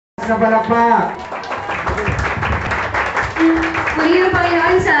na palakpak! Muli ng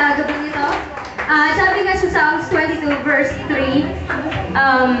Panginoon sa gabing ito. Sabi nga sa Psalms 22 verse 3,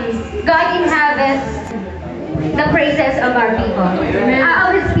 God inhabits the praises of our people.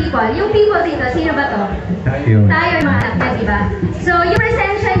 Of His people. Yung people dito, sino ba to? Tayo. Tayo yung mga anak niya, diba? So, yung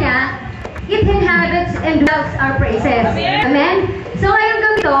presensya niya, it inhabits and dwells our praises. Amen? So, ngayong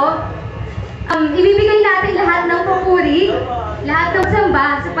gabi ito, ibibigay natin lahat ng papuri, lahat ng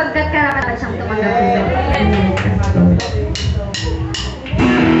samba, sapagkat karapat siyang tumanggap ito. Amen.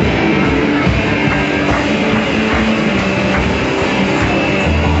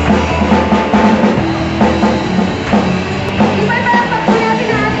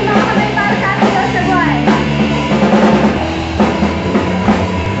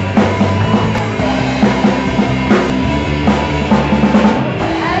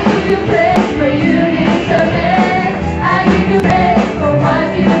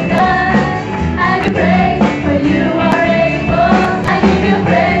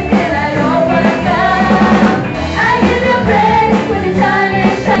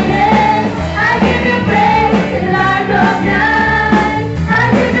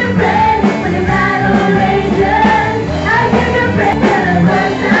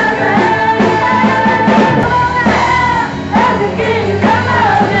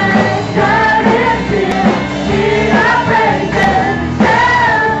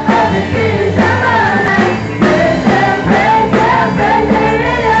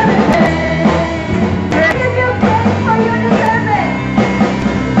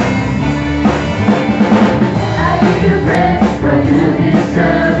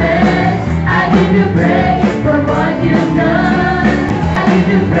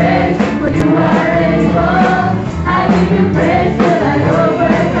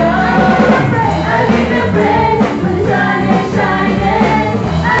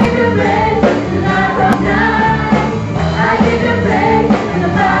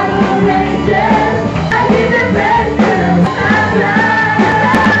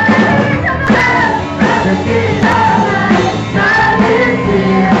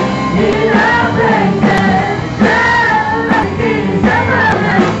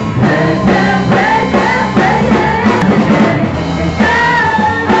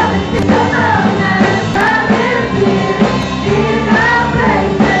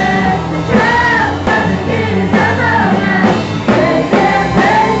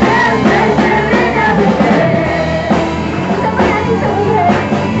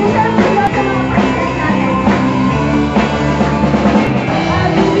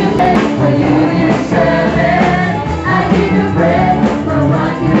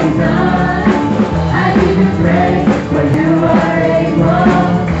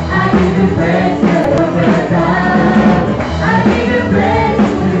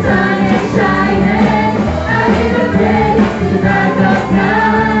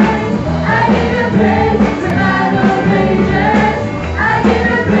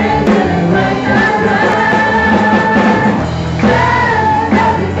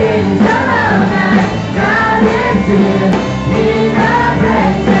 Yeah.